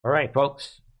All right,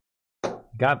 folks.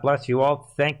 God bless you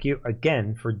all. Thank you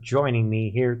again for joining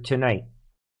me here tonight.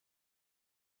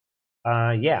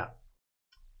 Yeah.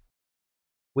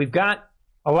 We've got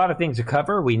a lot of things to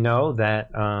cover. We know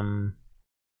that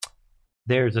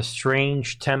there's a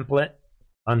strange template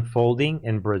unfolding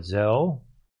in Brazil.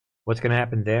 What's going to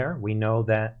happen there? We know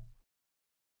that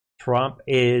Trump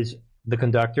is the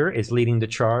conductor, is leading the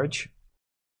charge,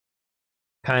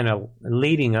 kind of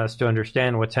leading us to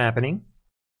understand what's happening,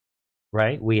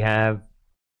 right? We have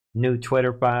new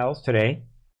Twitter files today.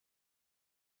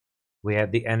 We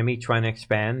have the enemy trying to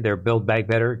expand their Build Back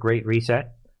Better, Great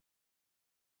Reset.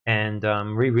 And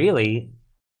we really,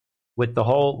 with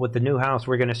the new house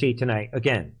we're going to see tonight,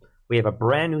 again, we have a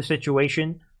brand new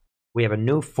situation. We have a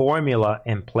new formula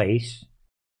in place.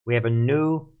 We have a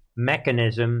new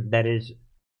mechanism that is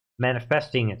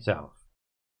manifesting itself.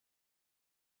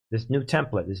 This new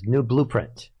template, this new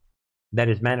blueprint that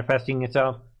is manifesting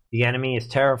itself. The enemy is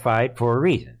terrified for a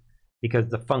reason, because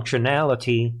the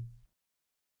functionality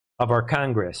of our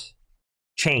Congress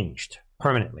changed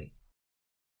permanently,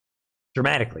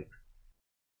 dramatically.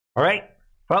 All right,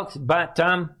 folks, but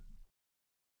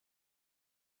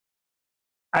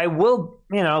I will,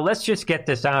 let's just get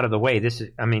this out of the way. This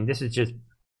is just,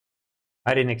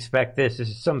 I didn't expect this. This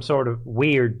is some sort of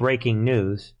weird breaking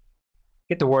news.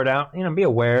 Get the word out, be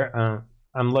aware.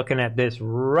 I'm looking at this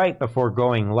right before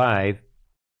going live,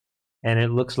 and it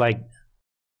looks like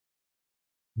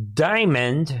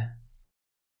Diamond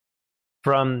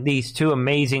from these two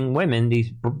amazing women, these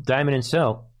Diamond and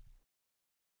Silk,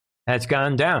 has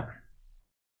gone down.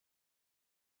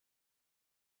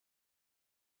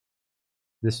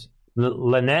 This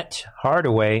Lynette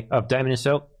Hardaway of Diamond and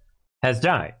Silk has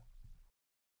died.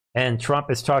 And Trump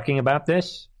is talking about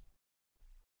this,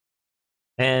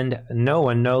 and no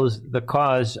one knows the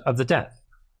cause of the death.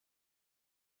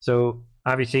 So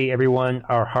obviously everyone,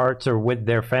 our hearts are with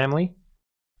their family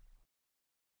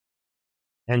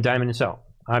and Diamond and Silk.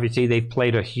 Obviously they've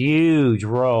played a huge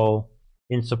role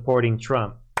in supporting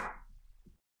Trump.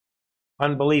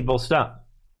 Unbelievable stuff.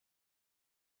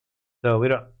 So we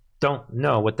don't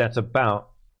know what that's about.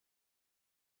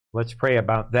 Let's pray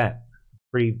about that.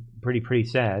 Pretty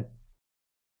sad.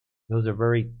 Those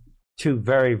are two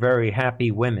very, very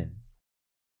happy women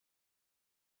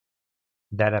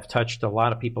that have touched a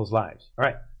lot of people's lives. All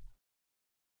right.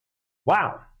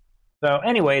 Wow. So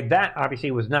anyway, that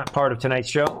obviously was not part of tonight's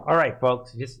show. All right,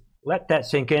 folks, just let that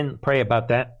sink in. Pray about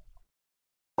that.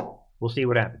 We'll see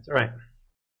what happens. All right.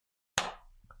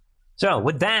 So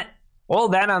with that, all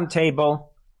that on the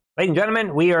table, ladies and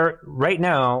gentlemen, we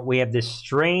have this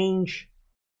strange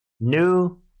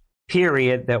new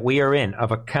period that we are in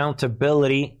of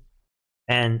accountability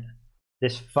and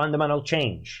this fundamental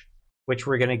change, which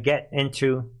we're going to get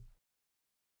into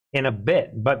in a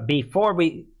bit. But before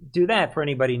we do that, for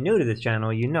anybody new to this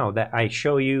channel, you know that I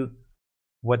show you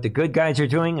what the good guys are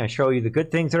doing. I show you the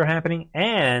good things that are happening.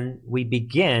 And we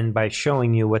begin by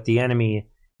showing you what the enemy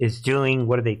is doing.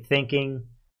 What are they thinking?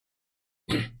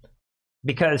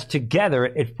 Because together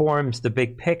it forms the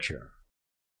big picture.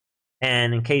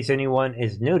 And in case anyone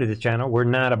is new to this channel, we're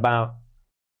not about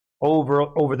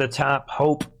over the top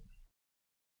hope.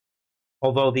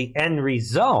 Although the end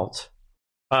result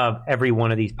of every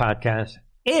one of these podcasts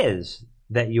is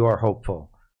that you are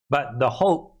hopeful. But the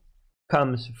hope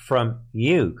comes from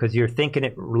you, because you're thinking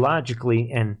it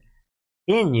logically, and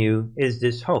in you is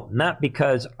this hope. Not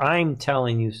because I'm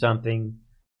telling you something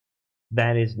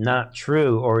that is not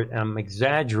true or I'm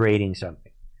exaggerating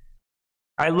something.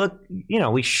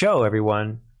 We show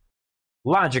everyone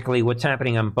logically what's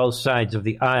happening on both sides of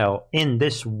the aisle in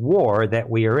this war that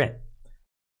we are in.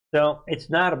 So it's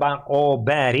not about all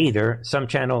bad either. Some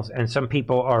channels and some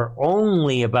people are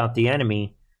only about the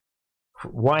enemy,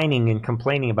 whining and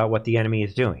complaining about what the enemy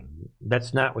is doing.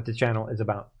 That's not what the channel is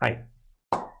about.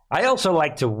 I also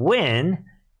like to win,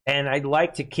 and I'd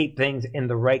like to keep things in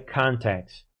the right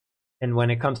context. And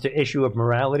when it comes to issue of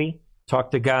morality,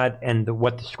 talk to God and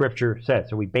what the scripture says.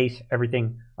 So we base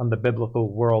everything on the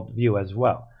biblical worldview as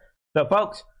well. So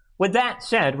folks, with that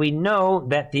said, we know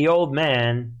that the old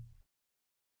man,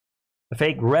 the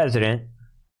fake resident,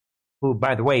 who,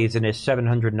 by the way, is in his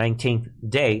 719th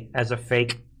day as a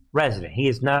fake resident. He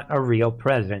is not a real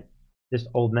president, this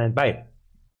old man Biden.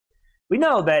 We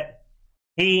know that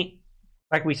he,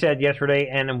 like we said yesterday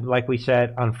and like we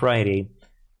said on Friday,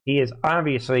 he is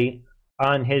obviously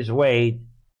on his way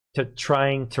to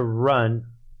trying to run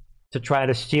to try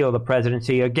to steal the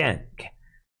presidency again.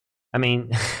 I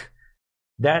mean,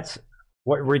 that's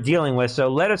what we're dealing with. So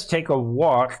let us take a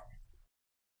walk.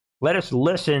 Let us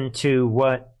listen to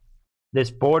what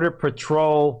this Border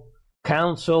Patrol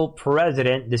council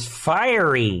president, this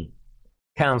fiery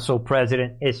council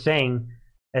president, is saying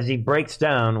as he breaks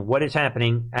down what is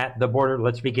happening at the border.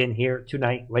 Let's begin here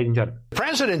tonight, ladies and gentlemen. The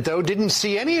president, though, didn't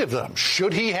see any of them.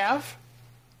 Should he have?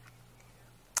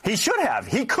 He should have.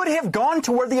 He could have gone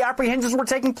to where the apprehensions were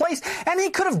taking place, and he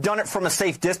could have done it from a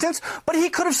safe distance, but he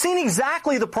could have seen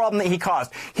exactly the problem that he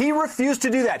caused. He refused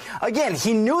to do that. Again,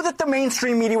 he knew that the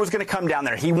mainstream media was going to come down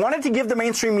there. He wanted to give the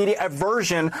mainstream media a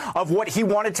version of what he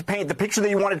wanted to paint, the picture that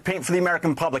he wanted to paint for the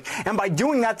American public. And by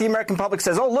doing that, the American public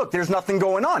says, oh, look, there's nothing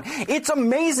going on. It's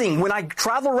amazing. When I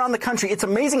travel around the country, it's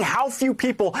amazing how few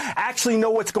people actually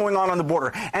know what's going on the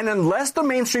border. And unless the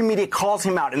mainstream media calls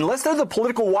him out, unless they're the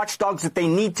political watchdogs that they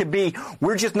need to be,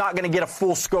 we're just not going to get a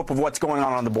full scope of what's going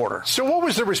on the border. So what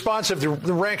was the response of the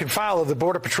rank and file of the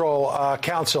Border Patrol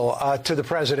Council to the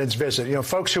president's visit? You know,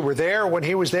 folks who were there when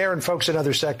he was there and folks in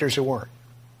other sectors who weren't.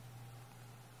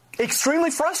 Extremely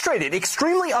frustrated,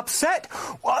 extremely upset.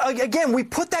 Again, we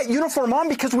put that uniform on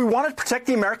because we want to protect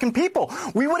the American people.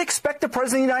 We would expect the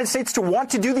President of the United States to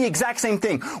want to do the exact same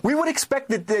thing. We would expect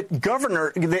that the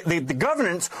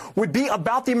governance would be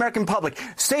about the American public,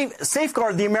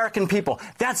 safeguard the American people.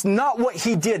 That's not what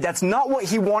he did. That's not what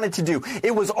he wanted to do.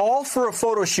 It was all for a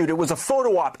photo shoot. It was a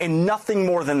photo op and nothing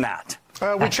more than that.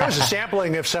 We chose a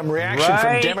sampling of some reaction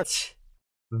from Democrats.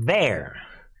 There.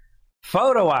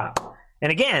 Photo op.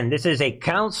 And again, this is a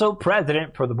council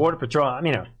president for the Border Patrol.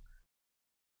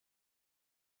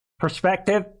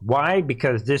 Perspective. Why?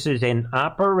 Because this is an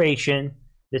operation.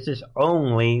 This is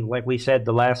only, like we said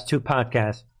the last two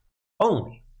podcasts,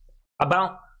 only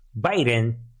about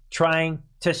Biden trying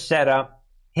to set up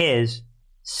his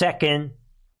second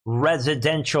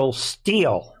residential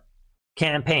steal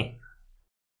campaign.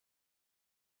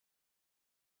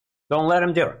 Don't let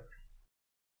him do it.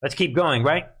 Let's keep going,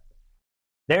 right?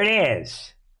 There it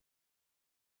is.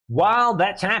 While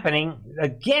that's happening,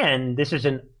 again, this is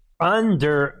an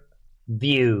underview,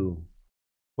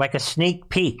 like a sneak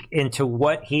peek into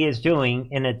what he is doing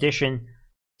in addition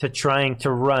to trying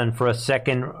to run for a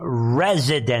second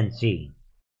residency.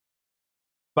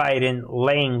 Biden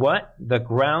laying what? The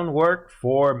groundwork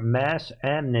for mass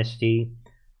amnesty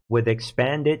with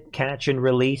expanded catch and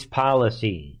release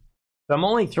policy. So I'm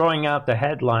only throwing out the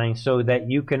headline so that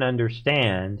you can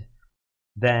understand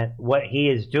that what he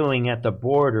is doing at the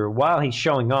border, while he's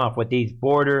showing off with these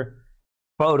border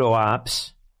photo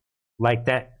ops, like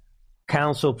that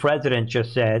council president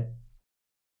just said,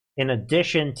 in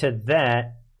addition to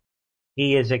that,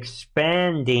 he is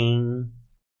expanding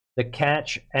the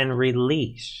catch and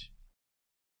release.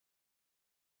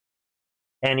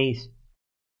 And he's,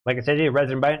 like I said here,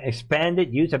 President Biden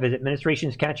expanded use of his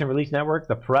administration's catch and release network,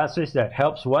 the process that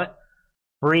helps what?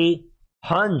 Free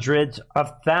hundreds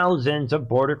of thousands of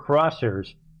border crossers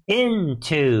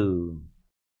into.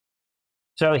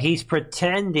 So he's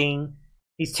pretending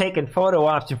he's taking photo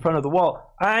ops in front of the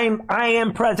wall. I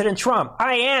am President Trump.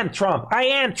 I am Trump. I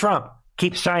am Trump.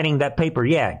 Keep signing that paper.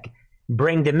 Yeah.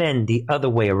 Bring them in the other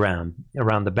way around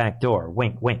the back door.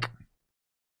 Wink, wink.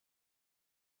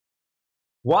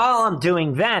 While I'm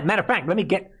doing that, matter of fact, let me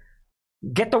get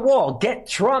the wall. Get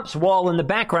Trump's wall in the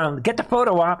background. Get the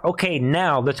photo op. Okay,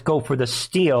 now let's go for the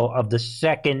steal of the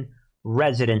second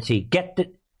residency. Get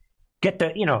the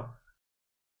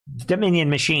Dominion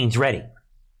machines ready.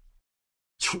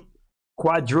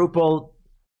 Quadruple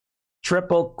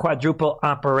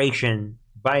operation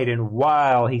Biden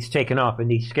while he's taking off in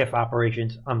these skiff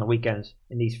operations on the weekends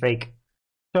in these fake.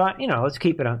 So, let's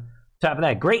keep it on top of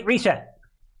that. Great reset.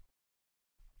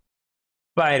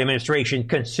 Biden administration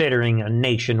considering a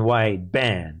nationwide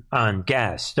ban on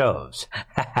gas stoves.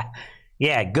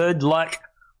 Yeah, good luck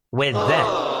with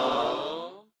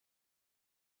that.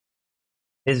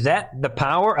 Is that the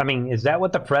power? I mean, is that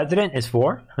what the president is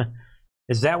for?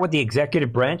 Is that what the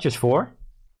executive branch is for?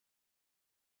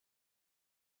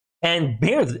 And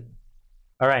here's,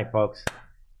 all right, folks.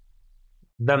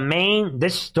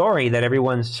 This story that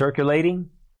everyone's circulating,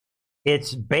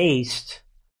 it's based,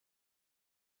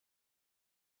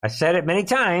 I said it many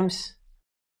times,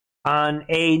 on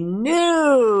a new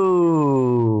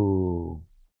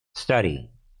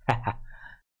study.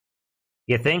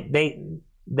 You think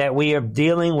that we are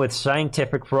dealing with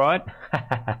scientific fraud?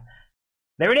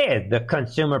 There it is. The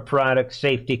Consumer Product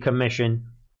Safety Commission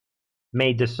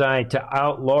may decide to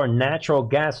outlaw natural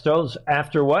gas stoves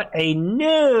after what? A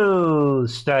new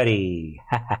study.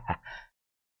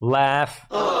 Laugh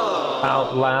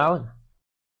out loud.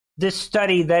 This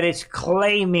study that is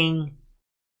claiming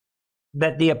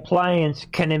that the appliance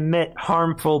can emit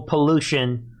harmful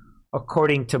pollution,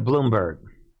 according to Bloomberg.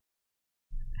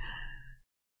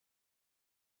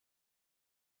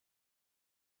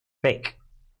 fake.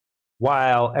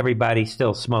 While everybody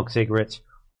still smokes cigarettes,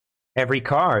 every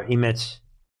car emits,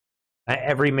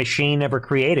 every machine ever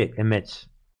created emits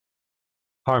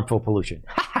harmful pollution.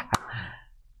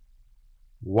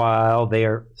 While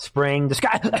they're spraying the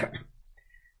sky.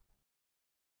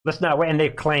 Let's not wait. And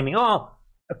they're claiming, oh,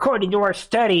 according to our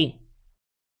study,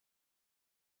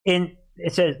 it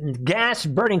says gas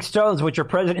burning stoves, which are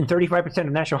present in 35%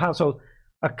 of national households,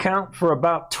 account for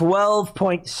about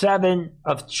 12.7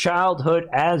 of childhood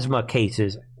asthma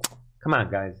cases. Come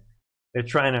on, guys. They're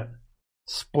trying to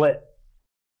split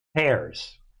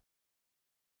hairs.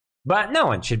 But no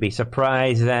one should be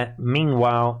surprised that,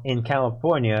 meanwhile, in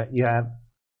California, you have,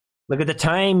 look at the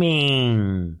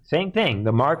timing. Same thing.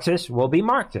 The Marxists will be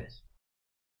Marxists.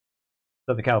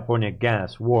 Southern California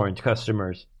Gas warns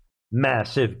customers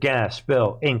massive gas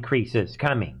bill increases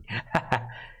coming.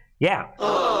 Yeah,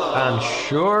 I'm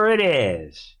sure it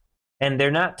is. And they're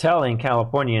not telling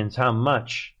Californians how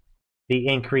much the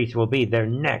increase will be. Their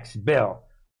next bill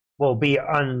will be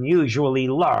unusually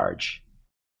large,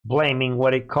 blaming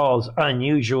what it calls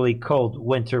unusually cold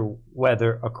winter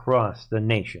weather across the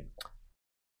nation.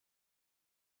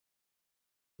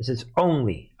 This is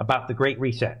only about the Great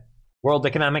Reset, World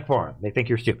Economic Forum. They think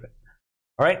you're stupid.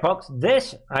 All right, folks,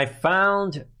 this I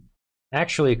found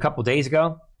actually a couple days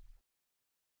ago.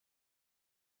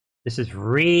 This is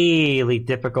really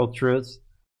difficult truths.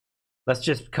 Let's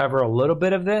just cover a little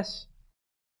bit of this.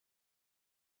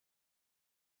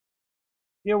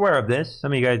 You're aware of this.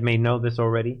 Some of you guys may know this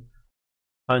already.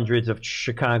 Hundreds of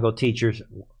Chicago teachers.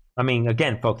 I mean,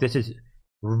 again, folks, this is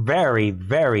very,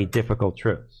 very difficult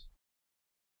truths.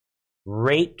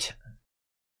 Raped,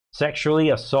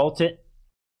 sexually assaulted,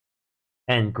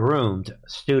 and groomed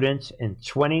students in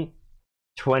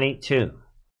 2022.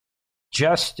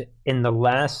 Just in the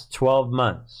last 12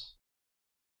 months.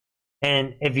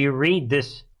 And if you read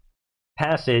this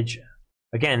passage,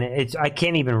 again, I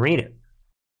can't even read it.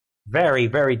 Very,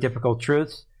 very difficult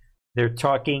truths. They're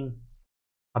talking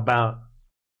about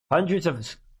hundreds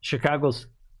of Chicago's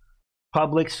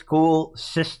public school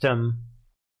system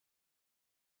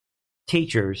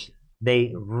teachers.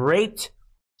 They raped,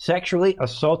 sexually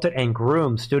assaulted, and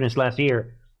groomed students last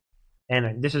year.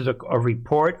 And this is a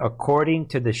report according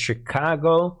to the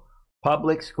Chicago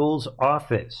Public Schools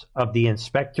Office of the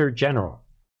Inspector General.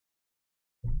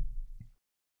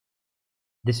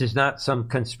 This is not some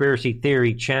conspiracy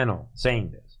theory channel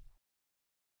saying this.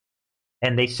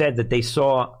 And they said that they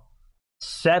saw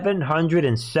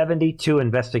 772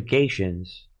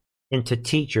 investigations into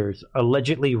teachers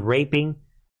allegedly raping,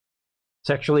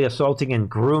 sexually assaulting, and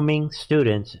grooming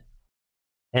students.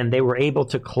 And they were able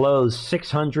to close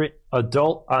 600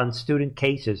 adult-on-student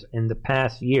cases in the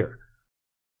past year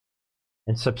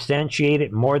and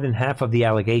substantiated more than half of the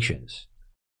allegations.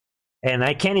 And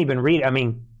I can't even read. I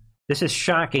mean, this is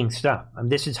shocking stuff.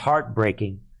 This is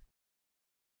heartbreaking.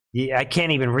 I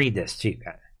can't even read this to you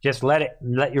guys. Just let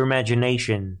your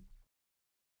imagination.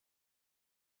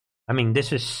 I mean,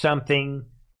 this is something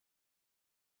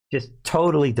just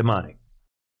totally demonic.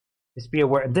 Just be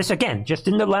aware. This, again, just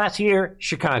in the last year,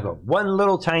 Chicago. One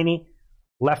little tiny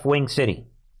left-wing city.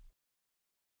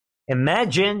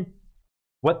 Imagine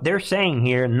what they're saying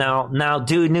here. Now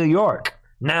do New York.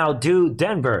 Now do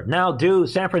Denver. Now do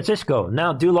San Francisco.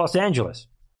 Now do Los Angeles.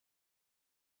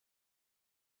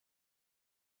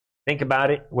 Think about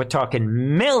it. We're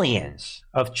talking millions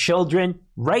of children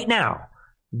right now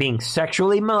being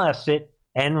sexually molested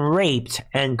and raped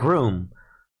and groomed.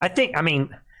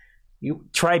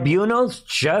 Tribunals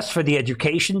just for the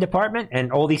education department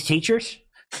and all these teachers?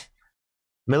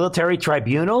 Military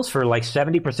tribunals for like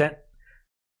 70%?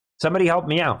 Somebody help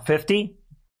me out. 50?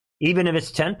 Even if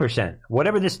it's 10%.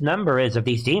 Whatever this number is of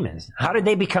these demons. How did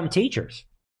they become teachers?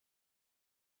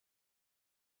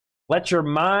 Let your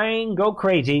mind go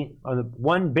crazy.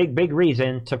 One big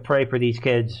reason to pray for these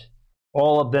kids.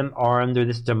 All of them are under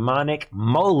this demonic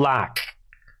Moloch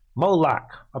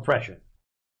oppression.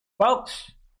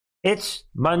 Folks, it's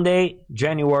Monday,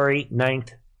 January 9th,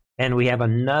 and we have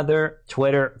another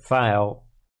Twitter file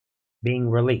being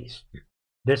released.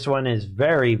 This one is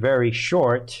very, very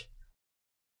short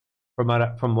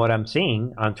from what I'm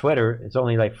seeing on Twitter. It's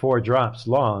only like 4 drops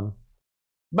long.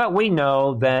 But we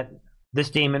know that this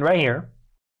demon right here,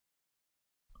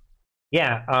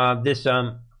 this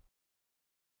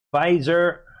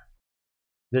Pfizer,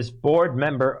 this board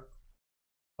member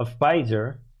of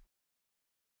Pfizer,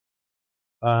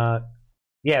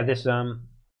 this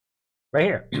right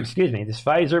here, excuse me, this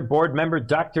Pfizer board member,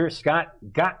 Dr. Scott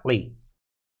Gottlieb,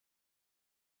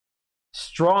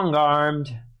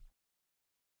 strong-armed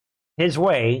his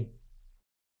way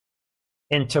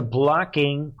into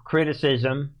blocking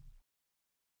criticism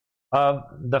of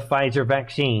the Pfizer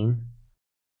vaccine.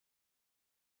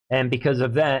 And because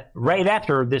of that, right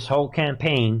after this whole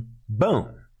campaign,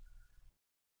 boom,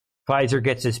 Pfizer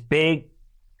gets this big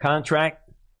contract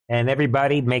and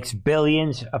everybody makes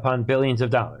billions upon billions of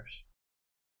dollars.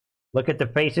 Look at the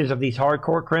faces of these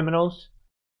hardcore criminals.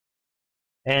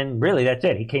 And really, that's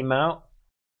it. He came out.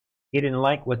 He didn't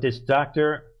like what this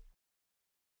doctor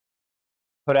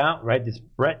put out, right? This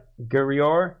Brett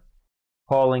Gurrier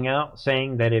calling out,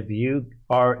 saying that if you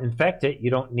are infected,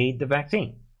 you don't need the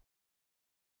vaccine.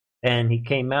 And he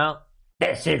came out,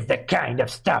 this is the kind of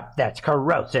stuff that's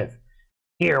corrosive.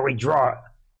 Here he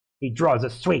draws a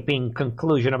sweeping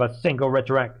conclusion of a single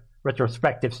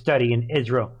retrospective study in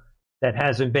Israel that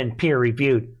hasn't been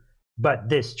peer-reviewed. But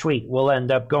this tweet will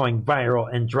end up going viral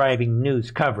and driving news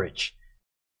coverage.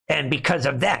 And because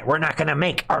of that, we're not going to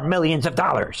make our millions of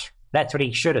dollars. That's what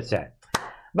he should have said.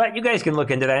 But you guys can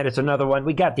look into that. It's another one.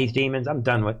 We got these demons. I'm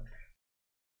done with.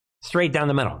 Straight down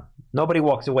the middle. Nobody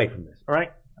walks away from this. All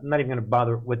right? I'm not even going to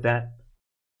bother with that.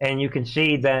 And you can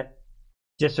see that,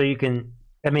 just so you can,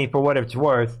 for what it's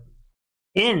worth,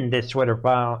 in this Twitter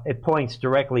file, it points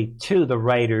directly to the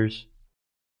writer's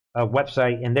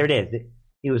website. And there it is.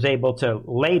 He was able to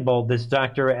label this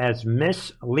doctor as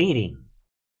misleading.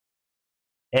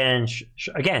 And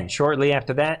again, shortly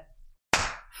after that,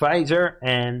 Pfizer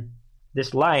and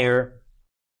this liar,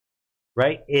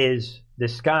 right, is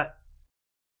this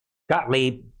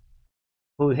Gottlieb,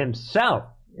 who himself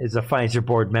is a Pfizer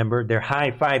board member. They're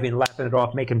high-fiving, laughing it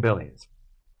off, making billions.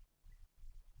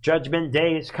 Judgment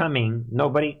Day is coming.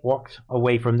 Nobody walks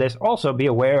away from this. Also, be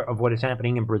aware of what is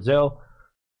happening in Brazil.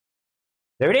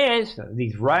 There it is.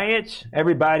 These riots,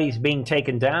 everybody's being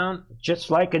taken down,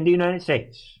 just like in the United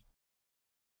States.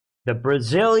 The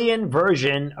Brazilian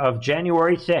version of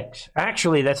January 6th.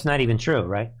 Actually, that's not even true,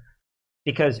 right?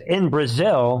 Because in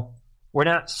Brazil, we're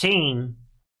not seeing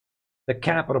the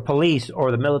Capitol Police or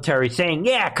the military saying,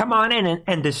 yeah, come on in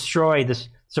and destroy the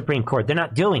Supreme Court. They're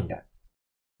not doing that.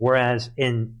 Whereas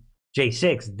in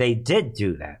J6, they did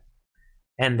do that.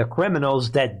 And the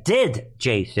criminals that did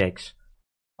J6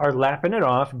 are laughing it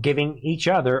off, giving each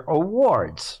other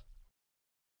awards.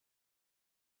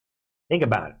 Think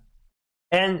about it.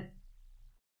 And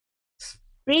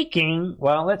speaking,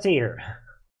 well, let's see here.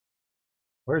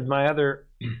 Where's my other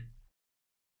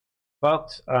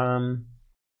folks?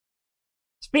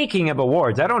 Speaking of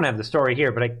awards, I don't have the story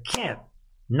here, but I can't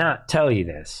not tell you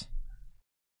this.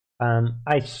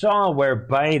 I saw where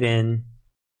Biden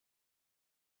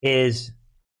is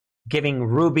giving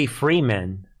Ruby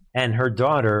Freeman and her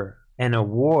daughter an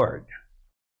award.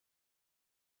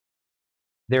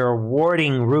 They're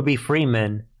awarding Ruby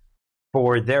Freeman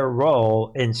for their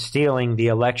role in stealing the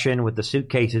election with the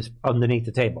suitcases underneath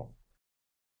the table.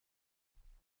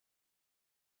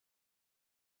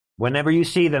 Whenever you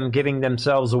see them giving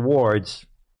themselves awards,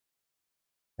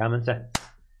 common sense.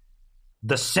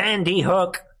 The Sandy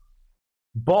Hook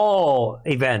Ball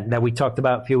event that we talked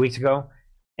about a few weeks ago,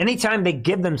 anytime they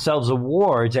give themselves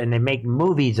awards and they make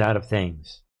movies out of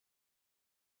things,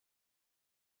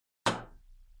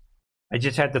 I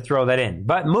just had to throw that in.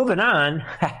 But moving on,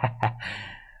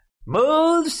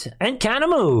 moves and kind of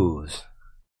moves.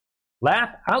 Laugh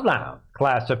out loud.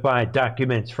 Classified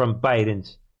documents from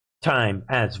Biden's time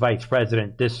as vice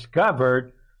president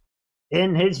discovered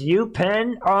in his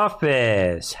UPenn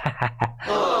office.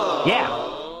 Yeah.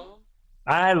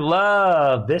 I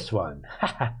love this one.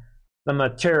 The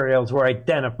materials were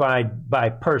identified by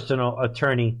personal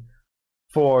attorney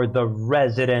for the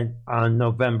resident on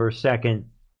November 2nd,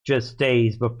 just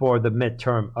days before the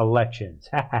midterm elections.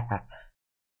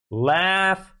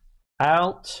 Laugh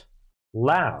out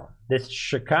loud. This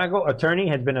Chicago attorney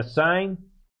has been assigned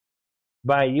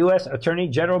by U.S. Attorney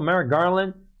General Merrick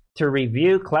Garland to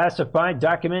review classified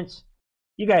documents.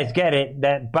 You guys get it,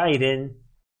 that Biden,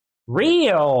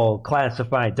 real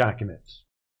classified documents.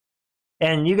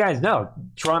 And you guys know,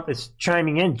 Trump is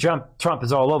chiming in. Trump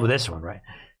is all over this one, right?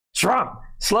 Trump,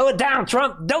 slow it down,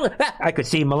 Trump. Don't. I could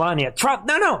see Melania. Trump,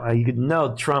 no. You could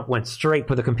know Trump went straight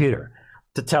for the computer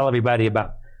to tell everybody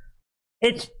about.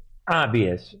 It's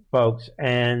obvious, folks.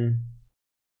 And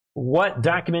what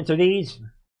documents are these?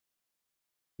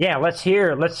 Yeah, let's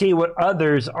see what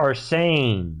others are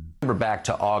saying. Remember back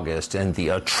to August and the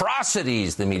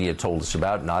atrocities the media told us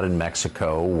about, not in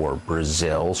Mexico or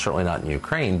Brazil, certainly not in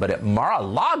Ukraine, but at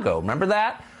Mar-a-Lago. Remember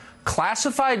that?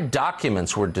 Classified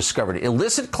documents were discovered,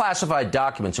 illicit classified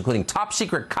documents, including top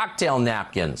secret cocktail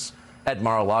napkins at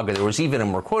Mar-a-Lago. There was even,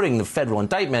 and we're quoting the federal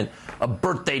indictment, a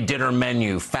birthday dinner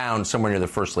menu found somewhere near the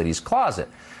First Lady's closet.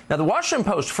 Now, the Washington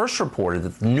Post first reported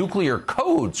that the nuclear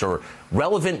codes or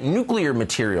relevant nuclear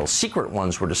materials, secret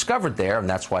ones, were discovered there, and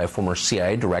that's why a former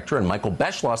CIA director and Michael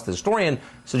Beschloss, the historian,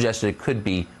 suggested it could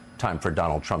be time for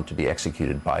Donald Trump to be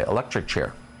executed by electric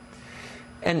chair.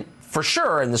 And for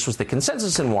sure, and this was the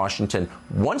consensus in Washington,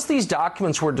 once these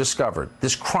documents were discovered,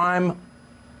 this crime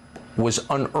was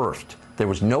unearthed. There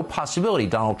was no possibility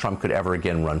Donald Trump could ever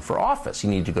again run for office. He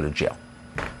needed to go to jail.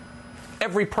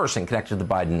 Every person connected to the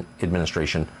Biden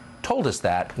administration told us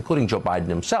that, including Joe Biden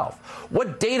himself.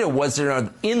 What data was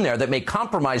there in there that may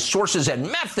compromise sources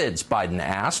and methods, Biden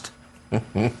asked.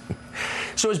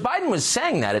 So as Biden was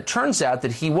saying that, it turns out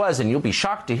that he was, and you'll be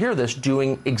shocked to hear this,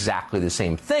 doing exactly the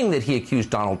same thing that he accused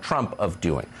Donald Trump of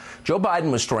doing. Joe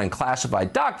Biden was storing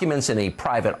classified documents in a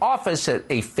private office at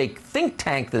a fake think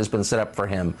tank that has been set up for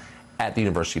him at the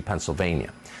University of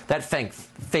Pennsylvania. That fake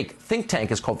think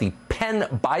tank is called the Penn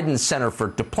Biden Center for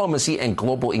Diplomacy and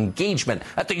Global Engagement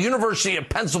at the University of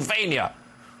Pennsylvania.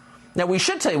 Now, we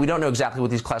should tell you we don't know exactly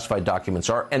what these classified documents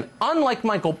are, and unlike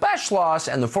Michael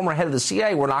Beschloss and the former head of the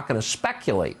CIA, we're not going to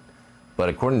speculate. But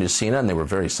according to CNN, they were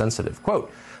very sensitive.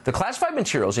 Quote, the classified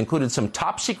materials included some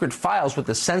top-secret files with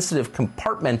the sensitive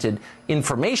compartmented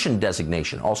information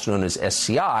designation, also known as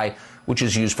SCI, which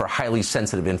is used for highly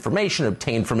sensitive information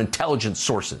obtained from intelligence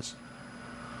sources.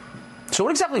 So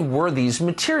what exactly were these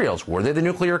materials? Were they the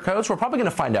nuclear codes? We're probably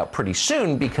going to find out pretty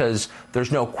soon because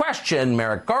there's no question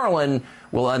Merrick Garland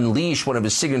will unleash one of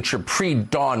his signature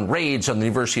pre-dawn raids on the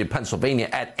University of Pennsylvania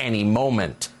at any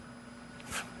moment.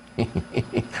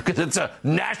 Because it's a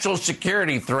national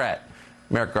security threat.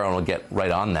 Merrick Garland will get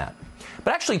right on that.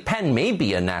 But actually, Penn may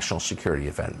be a national security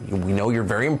event. We know you're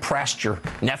very impressed your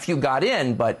nephew got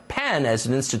in, but Penn, as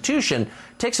an institution,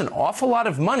 takes an awful lot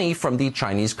of money from the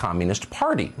Chinese Communist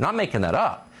Party. Not making that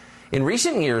up. In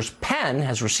recent years, Penn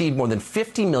has received more than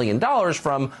 $50 million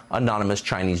from anonymous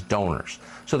Chinese donors.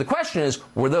 So the question is,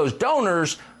 were those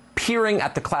donors peering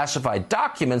at the classified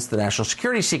documents, the national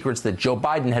security secrets that Joe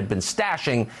Biden had been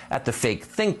stashing at the fake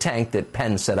think tank that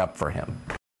Penn set up for him?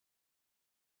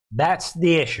 That's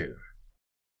the issue.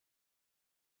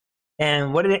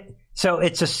 And what did it? So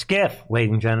it's a skiff,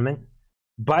 ladies and gentlemen.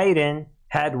 Biden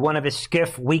had one of his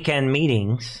skiff weekend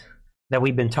meetings that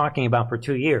we've been talking about for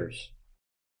 2 years.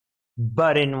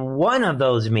 But in one of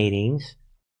those meetings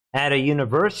at a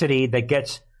university that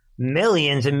gets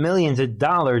millions and millions of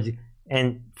dollars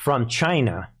and from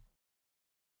China,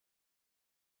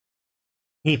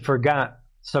 he forgot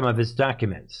some of his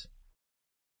documents.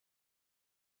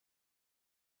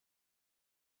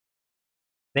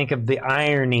 Think of the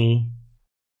irony.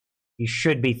 You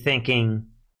should be thinking,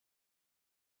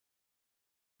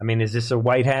 I mean, is this a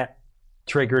white hat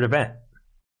triggered event?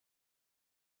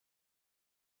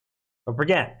 But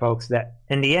forget, folks, that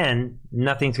in the end,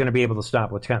 nothing's going to be able to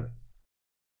stop what's coming.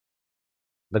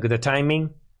 Look at the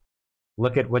timing.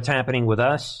 Look at what's happening with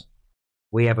us.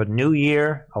 We have a new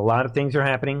year. A lot of things are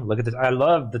happening. Look at this. I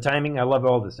love the timing. I love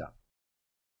all this stuff.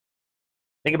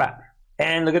 Think about it.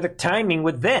 And look at the timing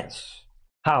with this.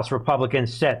 House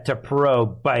Republicans set to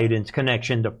probe Biden's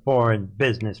connection to foreign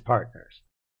business partners.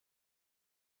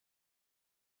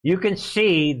 You can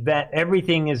see that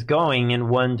everything is going in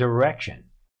one direction.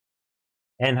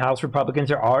 And House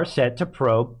Republicans are set to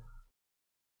probe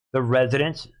the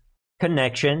resident's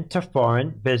connection to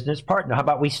foreign business partner. How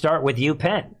about we start with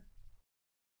UPenn?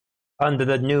 Under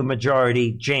the new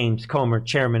majority, James Comer,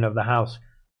 chairman of the House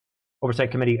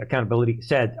Oversight Committee Accountability,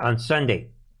 said on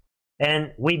Sunday.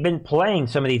 And we've been playing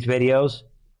some of these videos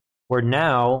where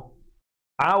now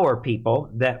our people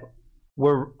that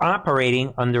were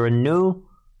operating under a new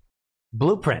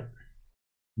blueprint,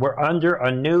 we're under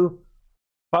a new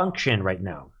function right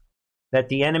now that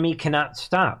the enemy cannot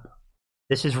stop.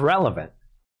 This is relevant.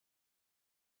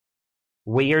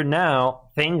 We are now,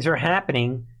 things are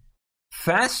happening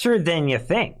faster than you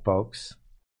think, folks.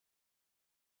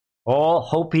 All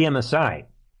hopium aside.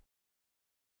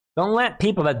 Don't let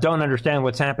people that don't understand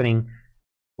what's happening,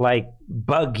 like,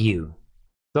 bug you.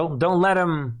 Don't let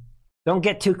them, don't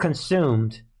get too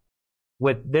consumed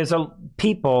with, there's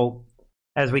people,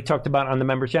 as we talked about on the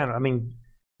members channel, I mean,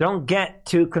 don't get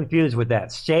too confused with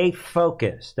that. Stay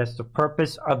focused. That's the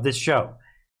purpose of this show.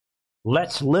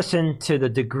 Let's listen to the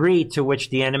degree to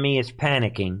which the enemy is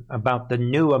panicking about the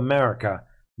new America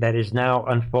that is now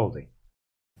unfolding.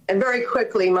 And very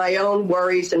quickly, my own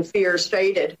worries and fears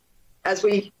faded as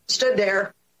we stood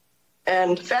there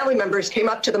and family members came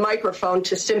up to the microphone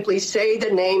to simply say the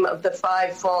name of the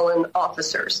 5 fallen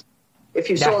officers. If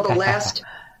you saw the last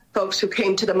folks who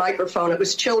came to the microphone, it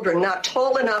was children not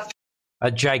tall enough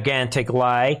a gigantic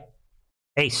lie,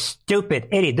 a stupid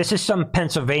idiot. This is some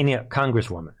Pennsylvania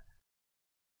congresswoman,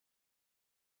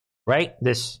 right?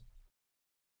 This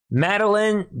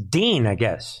Madeline Dean, I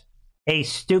guess, a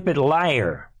stupid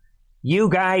liar. You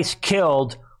guys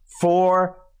killed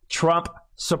 4 Trump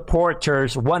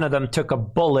supporters. One of them took a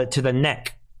bullet to the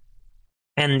neck,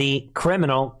 and the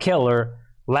criminal killer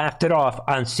laughed it off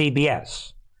on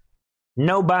CBS.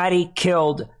 Nobody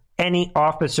killed any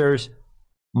officers.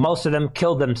 Most of them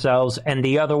killed themselves, and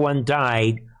the other one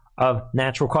died of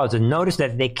natural causes. Notice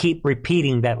that they keep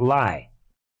repeating that lie.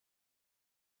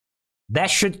 That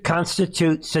should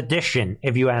constitute sedition,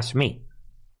 if you ask me.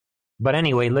 But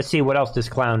anyway, let's see what else this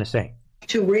clown is saying.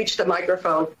 To reach the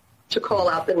microphone to call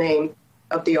out the name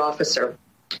of the officer.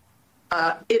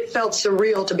 It felt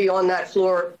surreal to be on that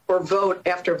floor for vote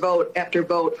after vote after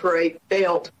vote for a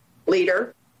failed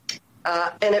leader.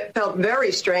 And it felt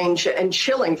very strange and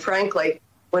chilling, frankly,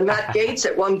 when Matt Gaetz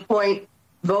at one point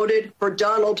voted for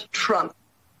Donald Trump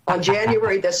on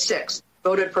January the 6th,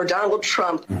 voted for Donald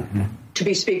Trump to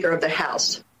be Speaker of the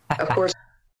House. Of course.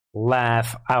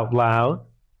 Laugh out loud.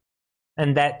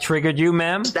 And that triggered you,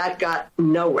 ma'am? That got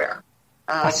nowhere.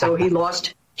 So he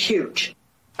lost huge.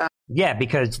 Yeah,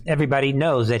 because everybody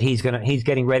knows that he's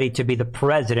getting ready to be the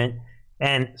president.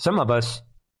 And some of us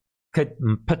could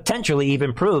potentially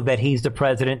even prove that he's the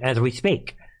president as we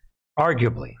speak.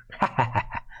 Arguably.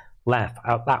 Laugh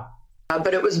out loud.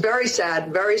 But it was very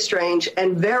sad, very strange,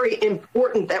 and very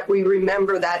important that we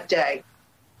remember that day.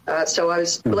 So I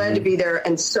was glad to be there,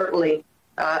 and certainly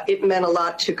it meant a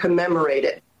lot to commemorate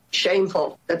it.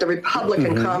 Shameful that the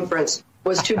Republican conference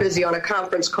was too busy on a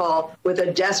conference call with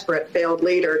a desperate failed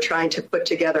leader trying to put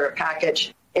together a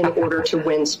package in order to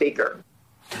win Speaker.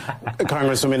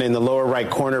 Congresswoman, in the lower right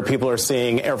corner, people are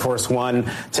seeing Air Force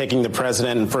One taking the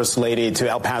president and first lady to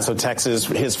El Paso, Texas,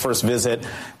 his first visit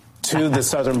to the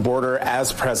southern border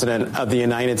as president of the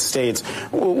United States.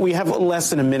 We have less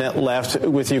than a minute left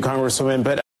with you, Congresswoman,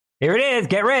 but here it is.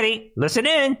 Get ready. Listen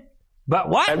in. But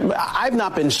what? I've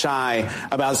not been shy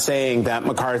about saying that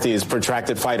McCarthy's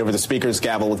protracted fight over the speaker's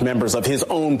gavel with members of his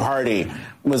own party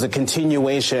was a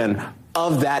continuation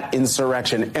of that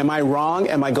insurrection. Am I wrong?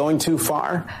 Am I going too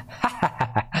far?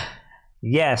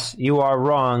 Yes, you are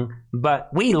wrong. But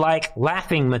we like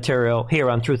laughing material here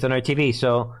on Truth and Art TV.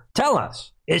 So tell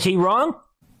us, is he wrong?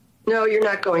 No, you're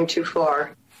not going too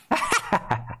far.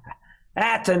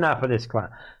 That's enough of this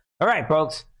clown. All right,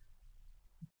 folks.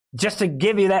 Just to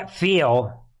give you that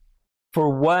feel for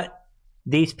what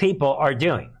these people are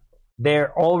doing.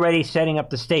 They're already setting up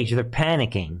the stage. They're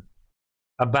panicking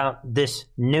about this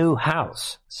new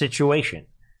House situation.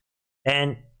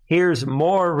 And here's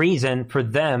more reason for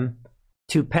them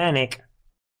to panic.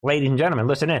 Ladies and gentlemen,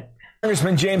 listen in.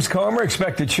 Congressman James Comer,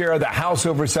 expected chair of the House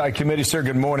Oversight Committee. Sir,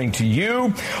 good morning to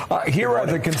you. Here are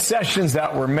the concessions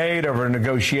that were made over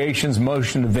negotiations,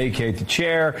 motion to vacate the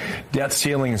chair, debt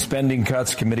ceiling and spending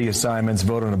cuts, committee assignments,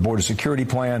 vote on a border security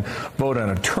plan, vote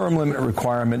on a term limit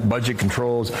requirement, budget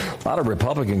controls. A lot of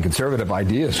Republican conservative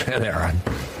ideas there.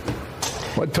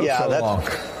 What took so long?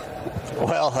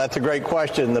 Well, that's a great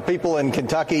question. The people in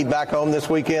Kentucky back home this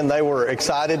weekend, they were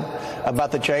excited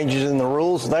about the changes in the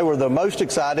rules. They were the most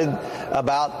excited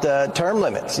about term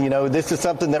limits. You know, this is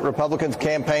something that Republicans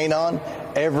campaign on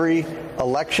every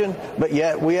election, but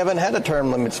yet we haven't had a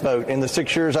term limits vote in the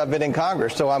 6 years I've been in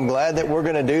Congress. So I'm glad that we're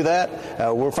going to do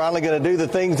that. We're finally going to do the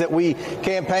things that we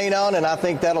campaign on, and I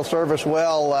think that'll serve us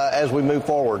well as we move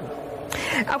forward.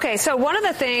 Okay, so one of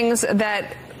the things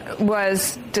that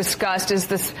was discussed is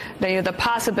the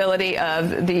possibility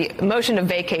of the motion to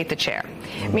vacate the chair,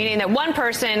 meaning that one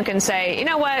person can say, you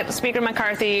know what, Speaker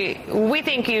McCarthy, we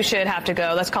think you should have to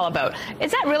go. Let's call a vote.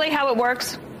 Is that really how it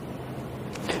works?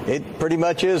 It pretty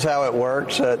much is how it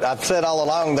works. I've said all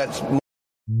along that's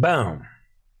boom.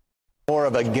 More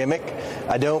of a gimmick.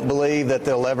 I don't believe that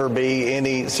there'll ever be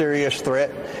any serious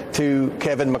threat to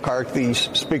Kevin McCarthy's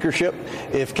speakership.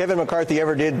 If Kevin McCarthy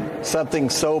ever did something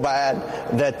so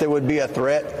bad that there would be a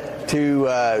threat to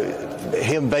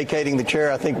him vacating the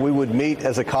chair, I think we would meet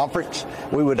as a conference.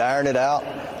 We would iron it out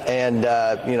and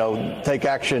take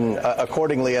action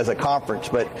accordingly as a conference.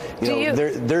 But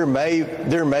there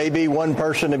may be one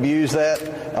person abuse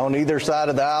that on either side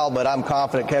of the aisle, but I'm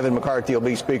confident Kevin McCarthy will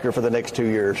be Speaker for the next 2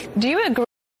 years. Do you agree?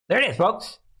 There it is,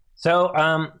 folks.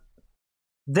 So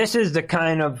this is the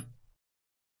kind of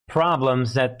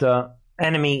problems that the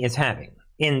enemy is having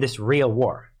in this real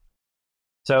war.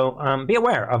 So be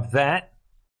aware of that.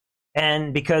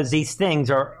 And because these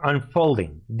things are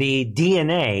unfolding, the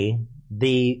DNA,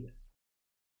 the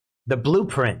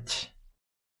blueprint,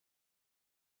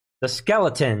 the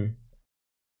skeleton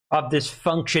of this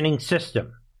functioning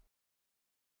system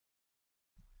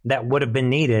that would have been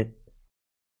needed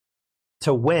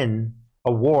to win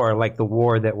a war like the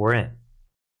war that we're in.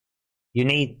 You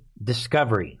need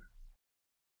discovery,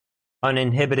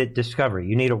 uninhibited discovery.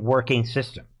 You need a working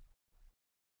system.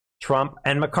 Trump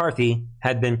and McCarthy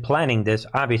had been planning this,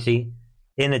 obviously,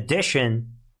 in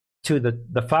addition to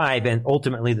the 5 and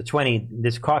ultimately the 20,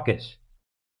 this caucus.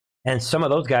 And some of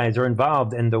those guys are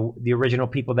involved in the original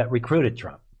people that recruited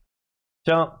Trump.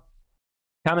 So,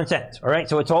 common sense, all right?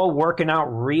 So it's all working out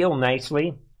real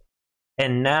nicely.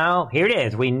 And now, here it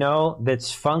is. We know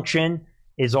this function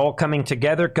is all coming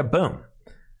together. Kaboom.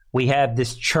 We have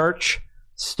this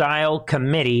church-style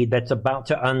committee that's about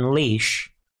to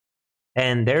unleash.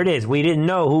 And there it is. We didn't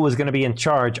know who was going to be in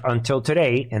charge until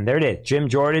today. And there it is. Jim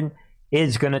Jordan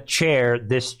is going to chair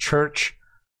this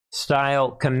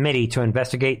church-style committee to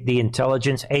investigate the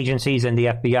intelligence agencies and the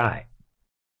FBI.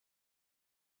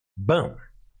 Boom.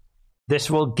 This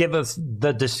will give us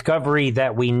the discovery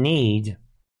that we need,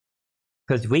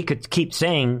 because we could keep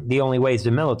saying the only way is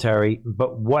the military,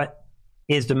 but what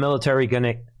is the military going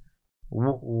to,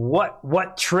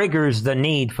 what triggers the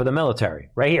need for the military?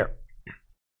 Right here.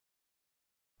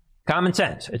 Common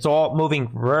sense. It's all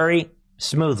moving very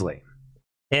smoothly.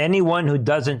 Anyone who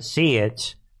doesn't see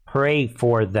it, pray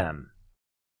for them.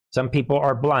 Some people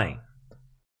are blind.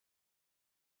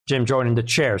 Jim Jordan, the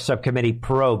chair, subcommittee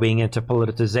probing into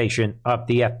politicization of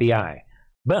the FBI.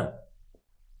 Boom.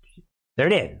 There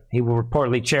it is. He will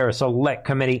reportedly chair a select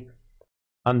committee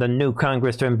on the new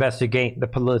Congress to investigate the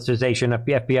politicization of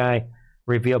the FBI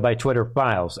revealed by Twitter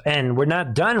files. And we're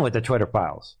not done with the Twitter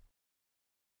files.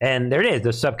 And there it is.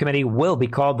 The subcommittee will be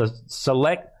called the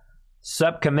Select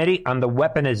Subcommittee on the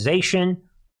Weaponization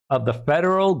of the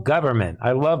Federal Government.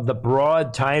 I love the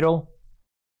broad title.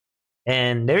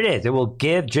 And there it is. It will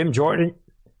give Jim Jordan,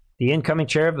 the incoming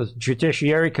chair of the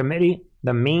Judiciary Committee,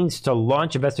 the means to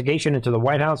launch investigation into the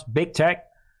White House, big tech,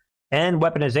 and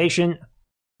weaponization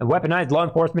of weaponized law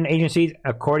enforcement agencies,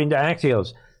 according to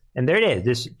Axios. And there it is.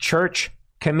 This church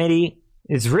committee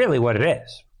is really what it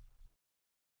is.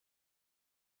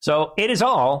 So it is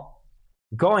all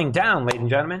going down, ladies and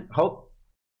gentlemen. Hope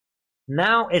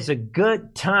now is a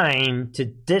good time to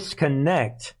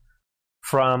disconnect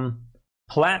from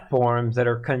platforms that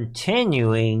are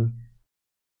continuing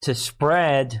to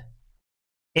spread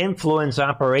influence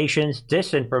operations,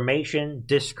 disinformation,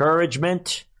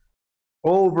 discouragement,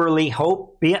 overly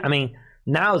hope. I mean,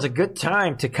 now is a good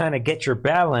time to kind of get your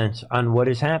balance on what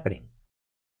is happening.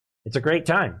 It's a great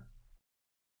time.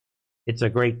 It's a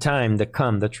great time to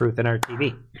come the truth in our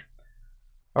TV.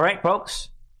 All right, folks.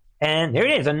 And there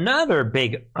it is. Another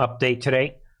big update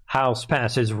today. House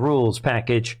passes rules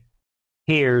package.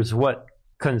 Here's what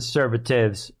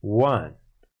conservatives want.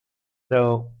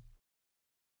 So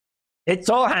it's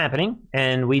all happening,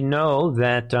 and we know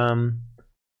that,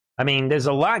 I mean, there's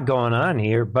a lot going on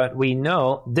here, but we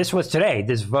know this was today,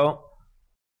 this vote,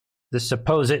 the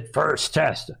supposed first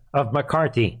test of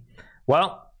McCarthy.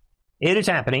 Well, it is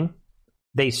happening.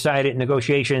 They cited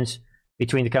negotiations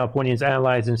between the Californians'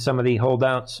 allies and some of the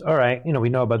holdouts. All right, we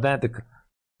know about that.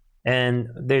 And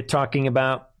they're talking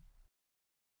about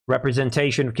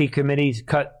representation of key committees,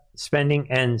 cut spending,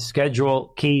 and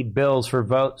schedule key bills for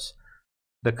votes.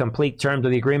 The complete terms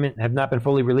of the agreement have not been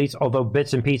fully released, although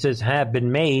bits and pieces have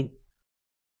been made.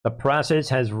 The process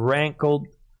has rankled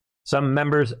some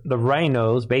members. The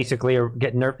rhinos basically are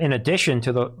getting nervous. In addition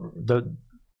to the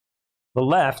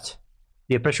left,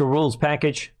 the official rules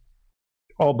package,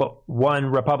 all but one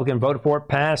Republican voted for,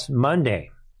 passed Monday.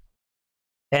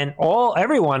 And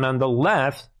everyone on the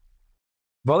left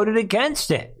voted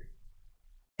against it.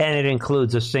 And it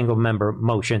includes a single-member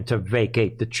motion to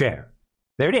vacate the chair.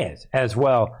 There it is, as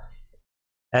well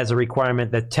as a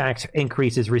requirement that tax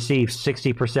increases receive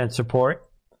 60% support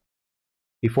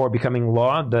before becoming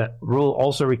law. The rule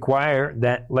also requires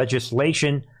that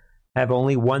legislation have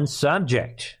only one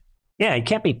subject. Yeah, you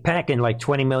can't be packing like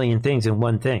 20 million things in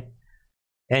one thing.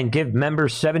 And give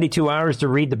members 72 hours to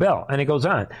read the bill. And it goes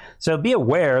on. So be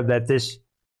aware that this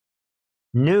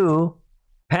new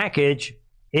package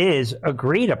is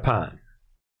agreed upon.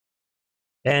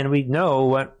 And we know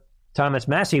what Thomas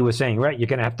Massey was saying, right? You're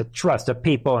going to have to trust the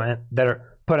people that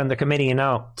are put on the committee. And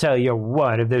I'll tell you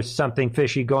what, if there's something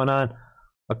fishy going on,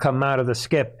 I'll come out of the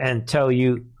skip and tell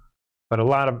you. But a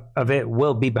lot of it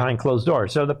will be behind closed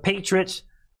doors. So the Patriots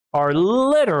are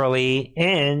literally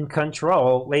in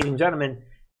control, ladies and gentlemen.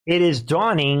 It is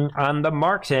dawning on the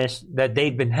Marxists that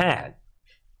they've been had.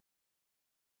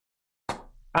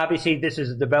 Obviously, this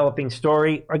is a developing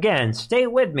story. Again, stay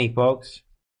with me, folks.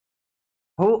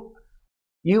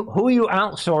 who you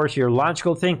outsource your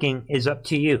logical thinking is up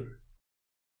to you.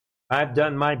 I've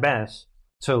done my best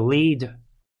to lead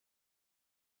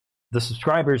the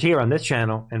subscribers here on this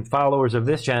channel and followers of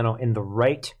this channel in the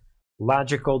right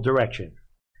logical direction.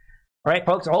 All right,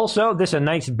 folks. Also, this is a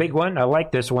nice big one. I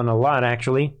like this one a lot,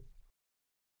 actually.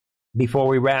 Before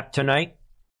we wrap tonight,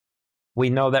 we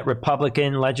know that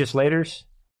Republican legislators,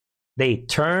 they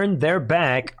turned their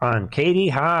back on Katie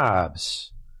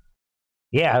Hobbs.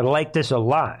 Yeah, I like this a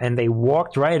lot. And they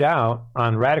walked right out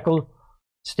on radical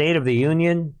State of the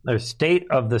Union, or State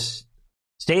of the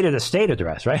State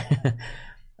address, right?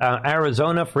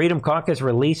 Arizona Freedom Caucus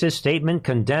releases statement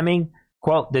condemning,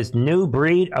 quote, this new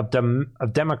breed of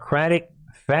democratic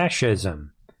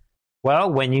fascism.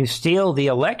 Well, when you steal the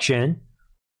election,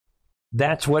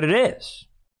 that's what it is.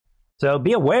 So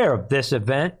be aware of this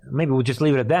event. Maybe we'll just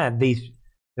leave it at that.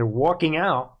 They're walking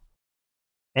out,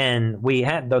 and we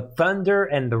had the thunder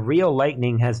and the real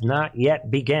lightning has not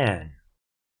yet began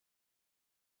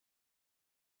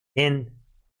in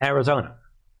Arizona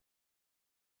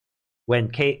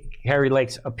when Kari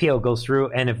Lake's appeal goes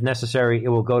through, and if necessary, it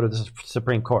will go to the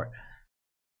Supreme Court.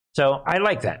 So I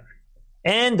like that.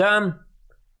 And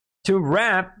to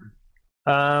wrap,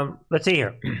 let's see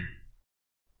here.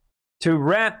 To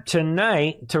wrap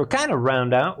tonight, to kind of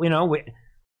round out,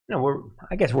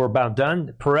 I guess we're about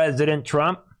done. President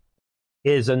Trump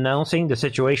is announcing the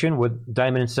situation with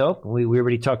Diamond and Silk. We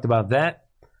already talked about that.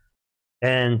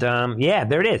 And yeah,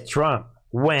 there it is. Trump.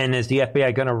 When is the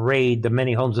FBI going to raid the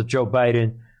many homes of Joe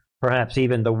Biden, perhaps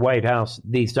even the White House?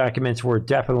 These documents were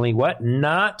definitely what?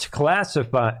 Not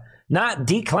classified, not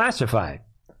declassified.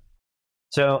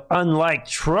 So unlike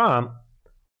Trump,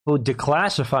 who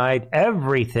declassified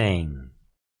everything.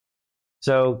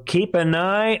 So keep an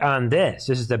eye on this.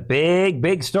 This is the big,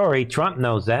 big story. Trump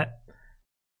knows that.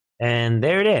 And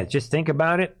there it is. Just think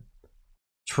about it.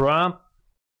 Trump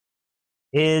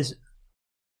is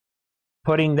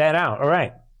putting that out. All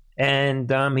right. And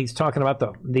he's talking about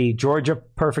the Georgia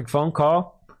perfect phone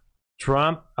call.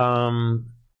 Trump,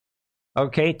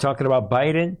 okay, talking about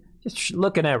Biden. Just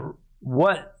looking at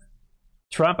what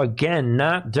Trump, again,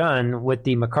 not done with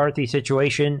the McCarthy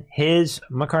situation. His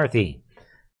McCarthy.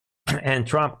 And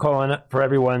Trump calling up for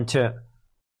everyone to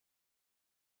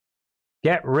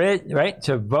get rid, right,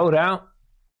 to vote out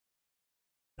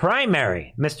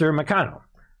primary Mr. McConnell.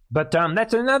 But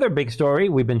that's another big story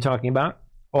we've been talking about.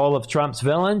 All of Trump's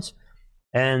villains.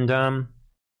 And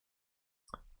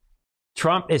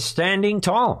Trump is standing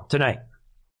tall tonight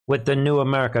with the new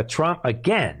America. Trump,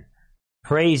 again,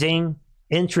 praising,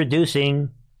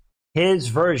 introducing his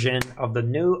version of the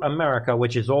new America,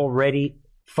 which is already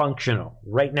functional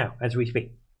right now as we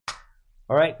speak.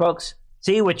 All right, folks,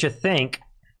 see what you think.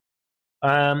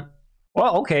 Well,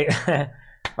 okay.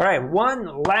 All right,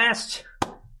 one last...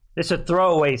 This is a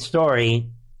throwaway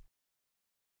story.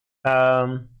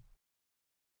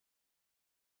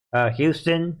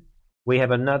 Houston, we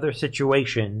have another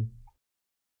situation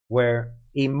where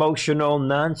emotional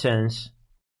nonsense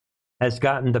has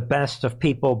gotten the best of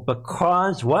people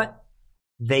because what?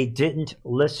 They didn't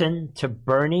listen to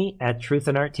Bernie at Truth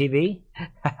and Art TV.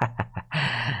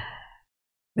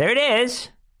 There it is.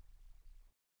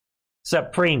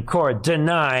 Supreme Court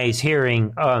denies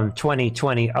hearing on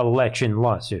 2020 election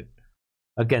lawsuit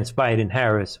against Biden,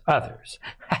 Harris, others.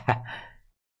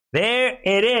 There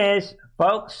it is,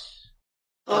 folks.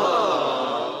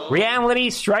 Reality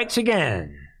strikes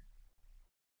again.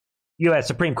 U.S.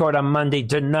 Supreme Court on Monday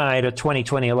denied a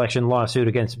 2020 election lawsuit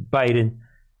against Biden,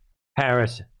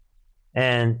 Harris,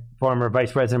 and former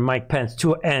Vice President Mike Pence,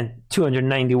 and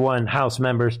 291 House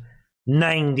members,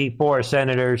 94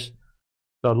 senators.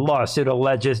 The lawsuit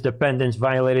alleges defendants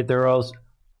violated their oaths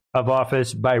of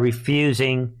office by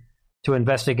refusing to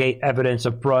investigate evidence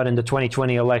of fraud in the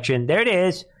 2020 election. There it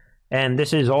is. And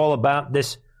this is all about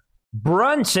this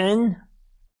Brunson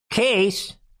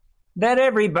case that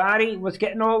everybody was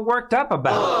getting all worked up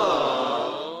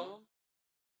about.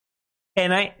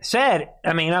 And I said,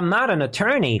 I mean, I'm not an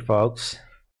attorney, folks.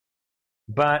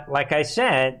 But like I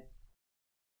said,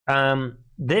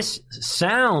 this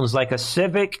sounds like a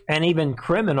civic and even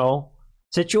criminal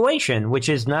situation, which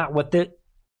is not what the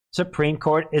Supreme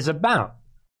Court is about.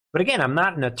 But again, I'm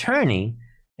not an attorney,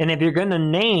 and if you're going to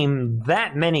name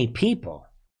that many people,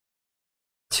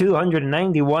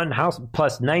 291 House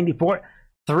plus 94,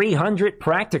 300,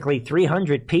 practically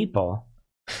 300 people,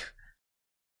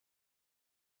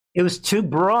 it was too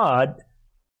broad.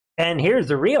 And here's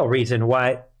the real reason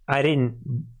why I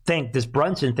didn't think this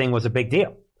Brunson thing was a big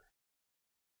deal.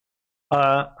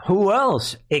 Who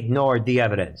else ignored the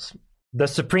evidence? The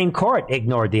Supreme Court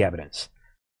ignored the evidence.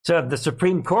 So if the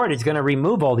Supreme Court is going to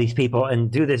remove all these people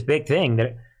and do this big thing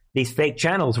that these fake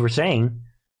channels were saying,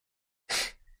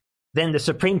 then the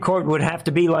Supreme Court would have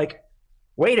to be like,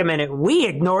 wait a minute, we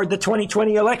ignored the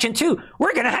 2020 election too.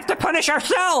 We're going to have to punish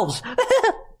ourselves.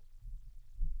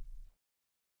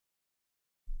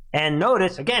 And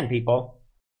notice, again, people,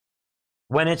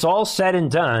 when it's all said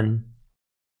and done,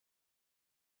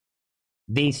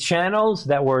 these channels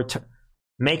that were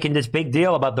making this big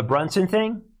deal about the Brunson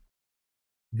thing,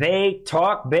 they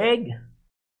talk big.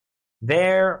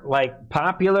 They're like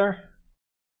popular.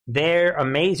 They're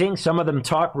amazing. Some of them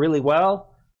talk really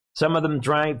well. Some of them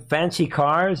drive fancy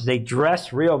cars. They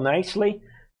dress real nicely.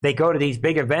 They go to these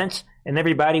big events and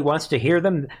everybody wants to hear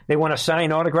them. They want to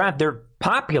sign autograph. They're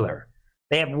popular.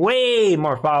 They have way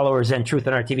more followers than Truth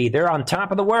and Art TV. They're on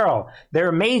top of the world. They're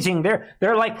amazing.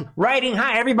 They're like riding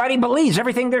high. Everybody believes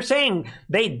everything they're saying.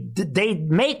 They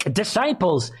make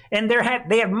disciples, and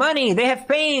they have money. They have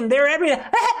fame. They're everything.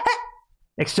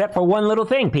 Except for one little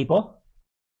thing, people.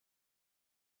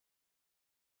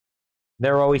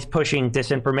 They're always pushing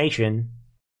disinformation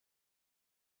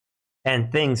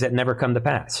and things that never come to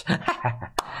pass.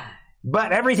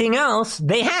 But everything else,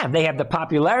 they have. They have the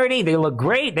popularity. They look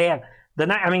great. They have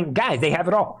guys, they have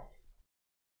it all.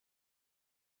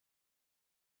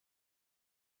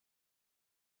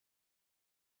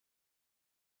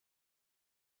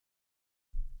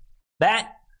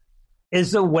 That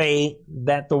is the way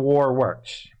that the war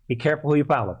works. Be careful who you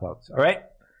follow, folks. All right?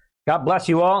 God bless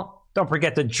you all. Don't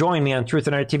forget to join me on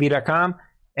truthandarttv.com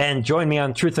and join me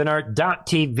on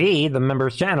truthandart.tv, the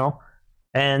members channel.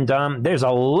 And there's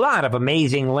a lot of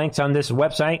amazing links on this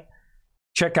website.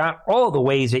 Check out all the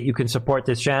ways that you can support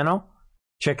this channel.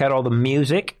 Check out all the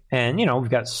music. And, we've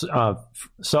got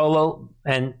solo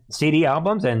and CD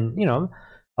albums and,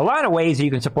 a lot of ways that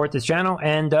you can support this channel.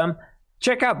 And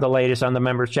check out the latest on the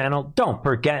members channel. Don't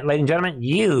forget, ladies and gentlemen,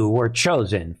 you were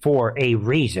chosen for a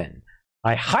reason.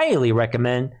 I highly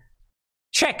recommend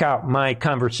check out my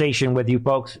conversation with you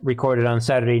folks recorded on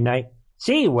Saturday night.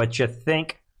 See what you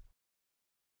think.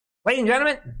 Ladies and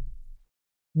gentlemen,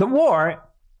 the war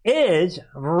is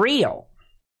real.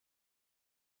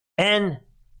 And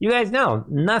you guys know,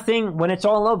 nothing, when it's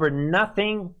all over,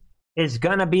 nothing is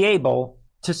going to be able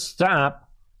to stop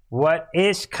what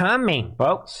is coming,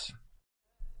 folks.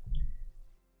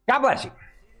 God bless you.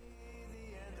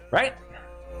 Right?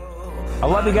 I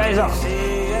love you guys all.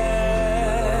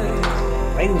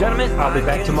 Ladies and gentlemen, I'll be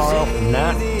back tomorrow,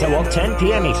 10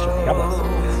 p.m. Eastern. God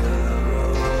bless.